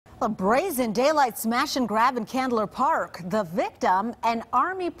A brazen daylight smash and grab in Candler Park. The victim, an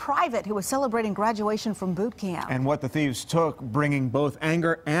Army private who was celebrating graduation from boot camp. And what the thieves took, bringing both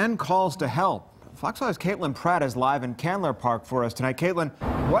anger and calls to help. Fox 5's Caitlin Pratt is live in Candler Park for us tonight. Caitlin,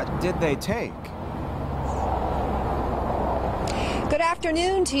 what did they take? Good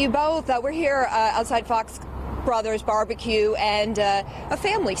afternoon to you both. We're here outside Fox Brothers Barbecue, and a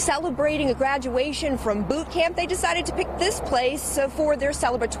family celebrating a graduation from boot camp. They decided to pick this place for their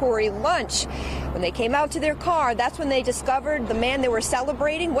celebratory lunch. When they came out to their car, that's when they discovered the man they were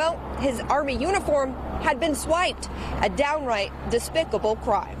celebrating, well, his Army uniform had been swiped. A downright despicable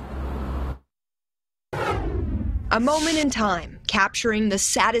crime. A moment in time, capturing the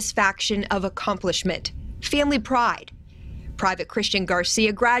satisfaction of accomplishment, family pride. Private Christian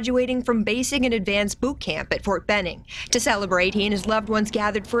Garcia graduating from basic and advanced boot camp at Fort Benning. To celebrate, he and his loved ones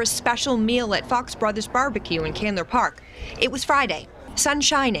gathered for a special meal at Fox Brothers Barbecue in Candler Park. It was Friday, sun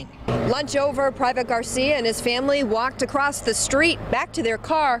shining. Lunch over, Private Garcia and his family walked across the street back to their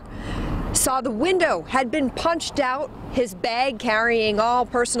car. Saw the window had been punched out, his bag carrying all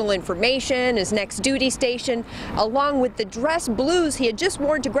personal information, his next duty station, along with the dress blues he had just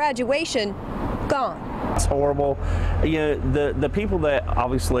worn to graduation, gone. It's horrible. You know, the people that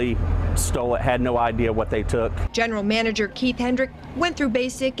obviously stole it had no idea what they took. General Manager Keith Hendrick went through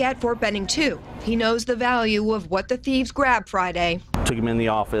basic at Fort Benning too. He knows the value of what the thieves grabbed Friday. Took him in the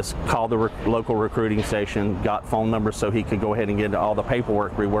office, called the local recruiting station, got phone numbers so he could go ahead and get all the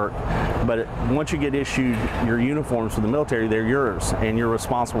paperwork reworked. But once you get issued your uniforms from the military, they're yours and you're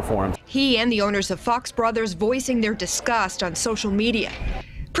responsible for them. He and the owners of Fox Brothers voicing their disgust on social media.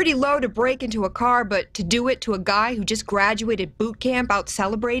 Pretty low to break into a car, but to do it to a guy who just graduated boot camp out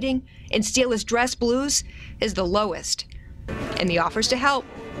celebrating and steal his dress blues is the lowest. And the offers to help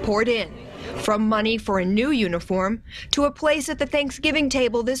poured in, from money for a new uniform to a place at the Thanksgiving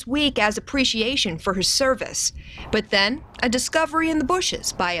table this week as appreciation for his service. But then a discovery in the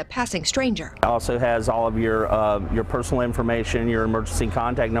bushes by a passing stranger. It also has all of your personal information, your emergency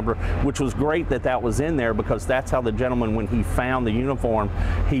contact number, which was great that that was in there because that's how the gentleman, when he found the uniform,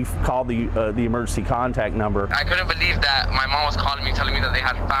 he called the emergency contact number. I couldn't believe that my mom was calling me, telling me that they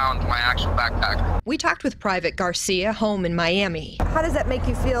had found my actual backpack. We talked with Private Garcia home in Miami. How does that make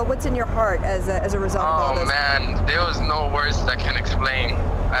you feel? What's in your heart as a result of all this? Oh man, there was no words that can explain.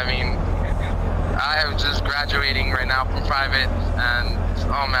 I mean, I am just graduating right now from private, and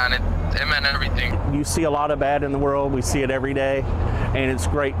oh man, it meant everything. You see a lot of bad in the world. We see it every day, and it's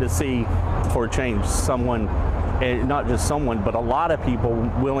great to see, for a change, someone, and not just someone, but a lot of people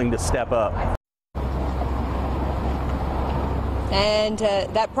willing to step up. And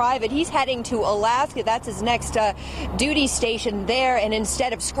that private, he's heading to Alaska. That's his next duty station there. And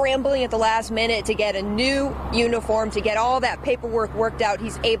instead of scrambling at the last minute to get a new uniform, to get all that paperwork worked out,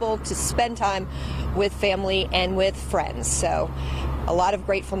 he's able to spend time with family and with friends. So a lot of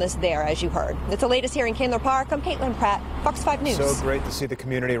gratefulness there, as you heard. That's the latest here in Candler Park. I'm Caitlin Pratt, Fox 5 News. So great to see the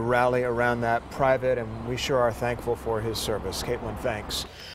community rally around that private, and we sure are thankful for his service. Caitlin, thanks.